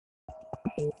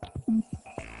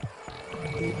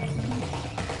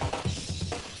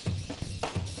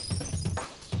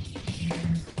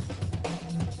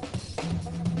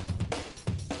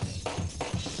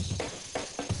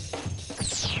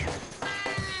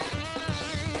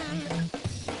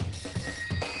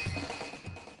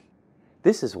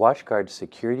This is WatchGuard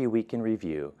Security Week in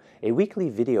Review, a weekly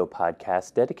video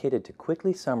podcast dedicated to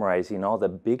quickly summarizing all the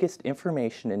biggest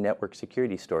information and network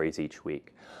security stories each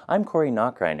week. I'm Corey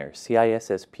Nachreiner,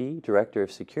 CISSP, Director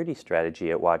of Security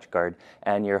Strategy at WatchGuard,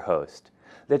 and your host.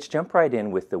 Let's jump right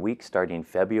in with the week starting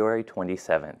February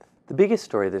 27th. The biggest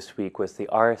story this week was the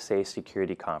RSA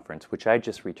Security Conference, which I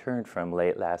just returned from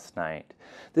late last night.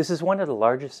 This is one of the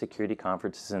largest security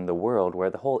conferences in the world where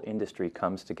the whole industry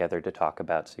comes together to talk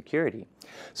about security.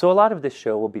 So a lot of this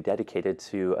show will be dedicated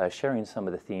to sharing some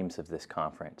of the themes of this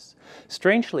conference.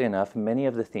 Strangely enough, many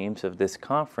of the themes of this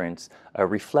conference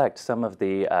reflect some of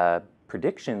the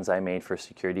predictions I made for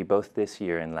security both this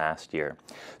year and last year.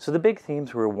 So the big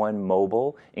themes were one,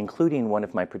 mobile, including one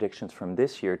of my predictions from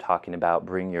this year talking about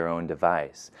bring your own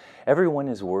device. Everyone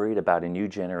is worried about a new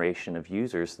generation of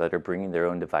users that are bringing their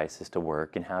own devices to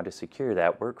work and how to secure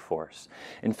that workforce.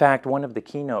 In fact, one of the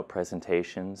keynote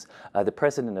presentations, the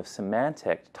president of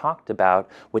Symantec talked about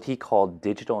what he called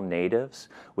digital natives,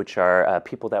 which are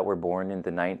people that were born in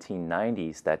the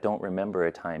 1990s that don't remember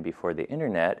a time before the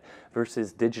internet,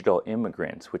 versus digital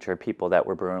immigrants, which are people that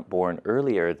were born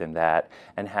earlier than that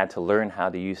and had to learn how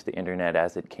to use the internet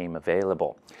as it came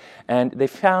available. And they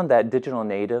found that digital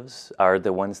natives are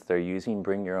the ones that are using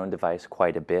bring your own device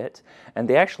quite a bit, and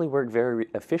they actually work very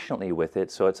efficiently with it,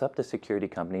 so it's up to security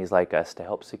companies like us to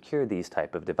help secure these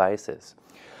type of devices.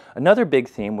 Another big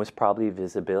theme was probably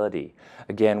visibility.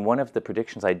 Again, one of the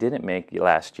predictions I didn't make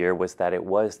last year was that it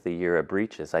was the year of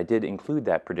breaches. I did include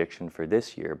that prediction for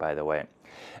this year, by the way.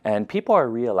 And people are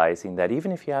realizing that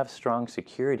even if you have strong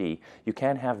security, you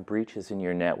can have breaches in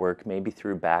your network, maybe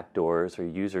through backdoors or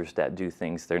users that do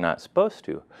things they're not supposed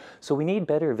to. So we need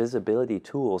better visibility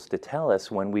tools to tell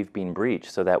us when we've been breached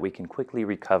so that we can quickly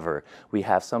recover. We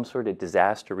have some sort of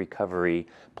disaster recovery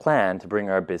plan to bring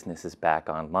our businesses back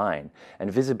online.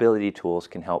 And visibility tools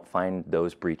can help find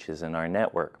those breaches in our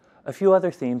network. A few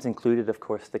other themes included, of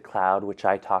course, the cloud, which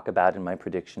I talk about in my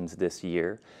predictions this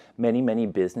year. Many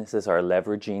businesses are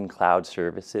leveraging cloud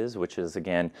services, which is,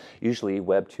 again, usually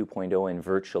Web 2.0 and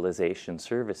virtualization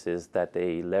services that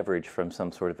they leverage from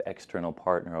some sort of external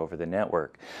partner over the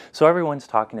network. So everyone's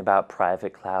talking about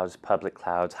private clouds, public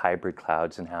clouds, hybrid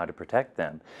clouds, and how to protect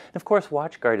them. And of course,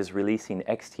 WatchGuard is releasing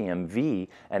XTMV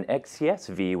and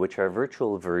XCSV, which are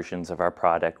virtual versions of our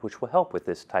product, which will help with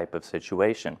this type of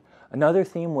situation. Another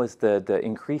theme was the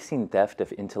increasing theft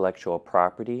of intellectual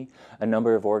property. A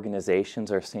number of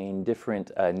organizations are saying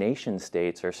different nation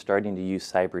states are starting to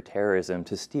use cyber terrorism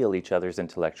to steal each other's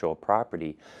intellectual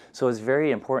property. So it's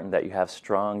very important that you have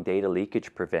strong data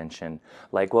leakage prevention,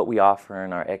 like what we offer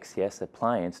in our XCS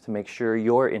appliance, to make sure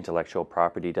your intellectual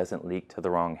property doesn't leak to the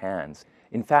wrong hands.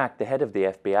 In fact, the head of the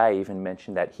FBI even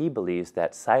mentioned that he believes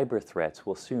that cyber threats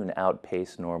will soon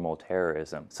outpace normal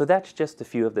terrorism. So that's just a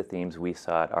few of the themes we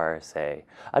saw at RSA.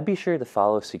 I'd be sure to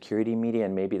follow security media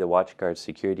and maybe the WatchGuard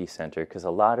Security Center, because a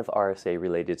lot of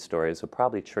RSA-related stories will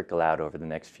probably trickle out over the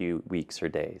next few weeks or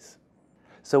days.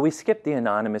 So we skipped the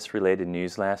anonymous-related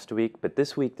news last week, but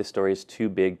this week the story is too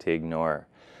big to ignore.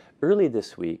 Early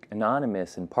this week,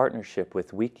 Anonymous, in partnership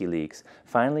with WikiLeaks,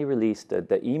 finally released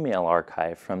the email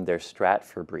archive from their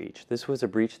Stratfor breach. This was a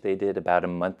breach they did about a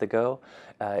month ago.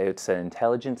 It's an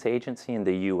intelligence agency in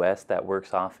the US that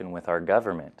works often with our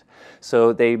government.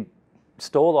 So they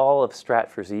stole all of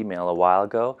Stratfor's email a while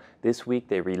ago. This week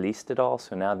they released it all,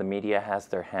 so now the media has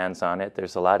their hands on it.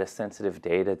 There's a lot of sensitive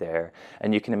data there,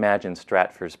 and you can imagine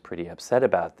Stratfor's pretty upset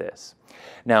about this.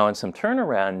 Now, in some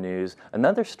turnaround news,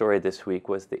 another story this week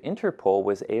was the Interpol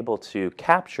was able to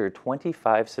capture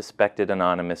 25 suspected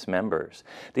anonymous members.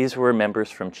 These were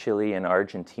members from Chile and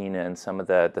Argentina and some of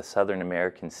the Southern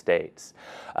American states.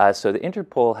 So the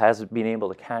Interpol has been able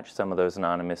to catch some of those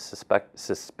anonymous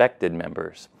suspected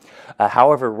members.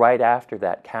 However, right after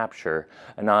that capture,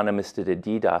 Anonymous did a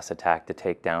DDoS attack to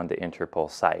take down the Interpol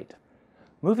site.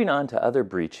 Moving on to other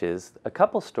breaches, a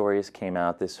couple stories came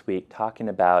out this week talking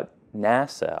about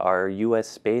NASA, our U.S.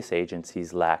 space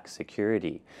agency's lax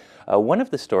security. One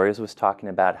of the stories was talking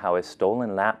about how a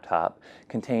stolen laptop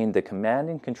contained the command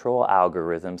and control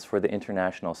algorithms for the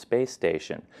International Space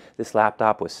Station. This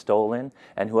laptop was stolen,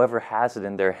 and whoever has it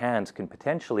in their hands can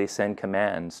potentially send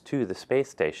commands to the space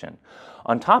station.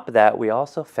 On top of that, we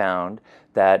also found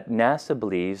that NASA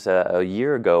believes a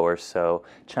year ago or so,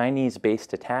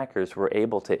 Chinese-based attackers were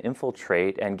able to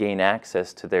infiltrate and gain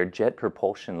access to their jet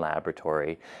propulsion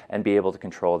laboratory and be able to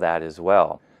control that as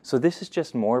well. So this is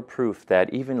just more proof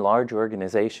that even large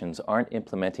organizations aren't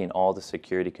implementing all the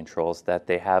security controls that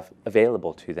they have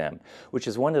available to them, which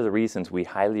is one of the reasons we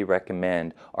highly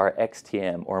recommend our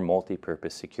XTM or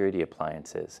multi-purpose security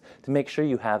appliances to make sure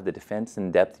you have the defense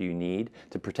in depth you need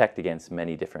to protect against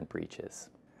many different breaches.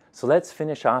 So let's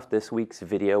finish off this week's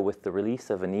video with the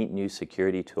release of a neat new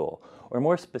security tool, or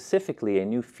more specifically a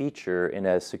new feature in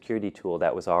a security tool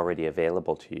that was already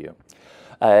available to you.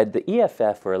 The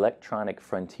EFF, or Electronic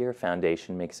Frontier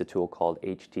Foundation, makes a tool called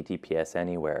HTTPS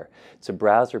Anywhere. It's a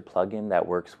browser plugin that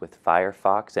works with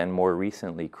Firefox and more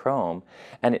recently Chrome,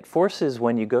 and it forces,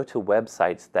 when you go to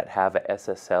websites that have a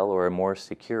SSL or a more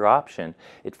secure option,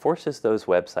 it forces those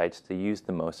websites to use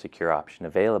the most secure option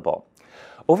available.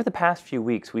 Over the past few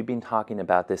weeks, we've been talking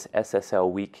about this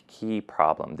SSL weak key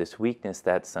problem, this weakness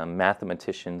that some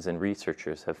mathematicians and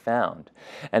researchers have found.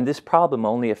 And this problem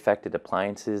only affected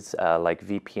appliances like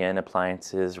VPN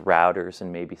appliances, routers,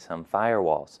 and maybe some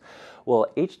firewalls. Well,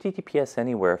 HTTPS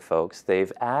Anywhere, folks,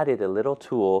 they've added a little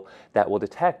tool that will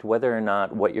detect whether or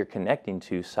not what you're connecting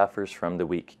to suffers from the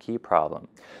weak key problem.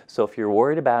 So if you're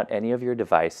worried about any of your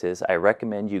devices, I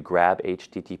recommend you grab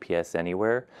HTTPS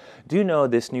Anywhere. Do know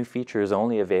this new feature is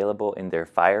only available in their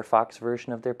Firefox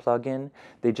version of their plugin.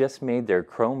 They just made their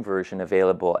Chrome version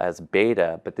available as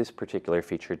beta, but this particular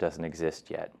feature doesn't exist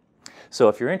yet. So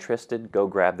if you're interested, go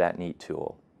grab that neat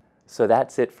tool. So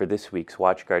that's it for this week's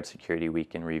WatchGuard Security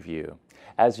Week in Review.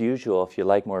 As usual, if you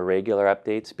like more regular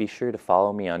updates, be sure to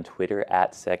follow me on Twitter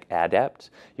 @SecAdept.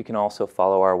 You can also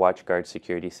follow our WatchGuard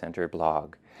Security Center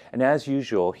blog. And as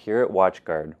usual, here at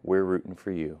WatchGuard, we're rooting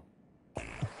for you.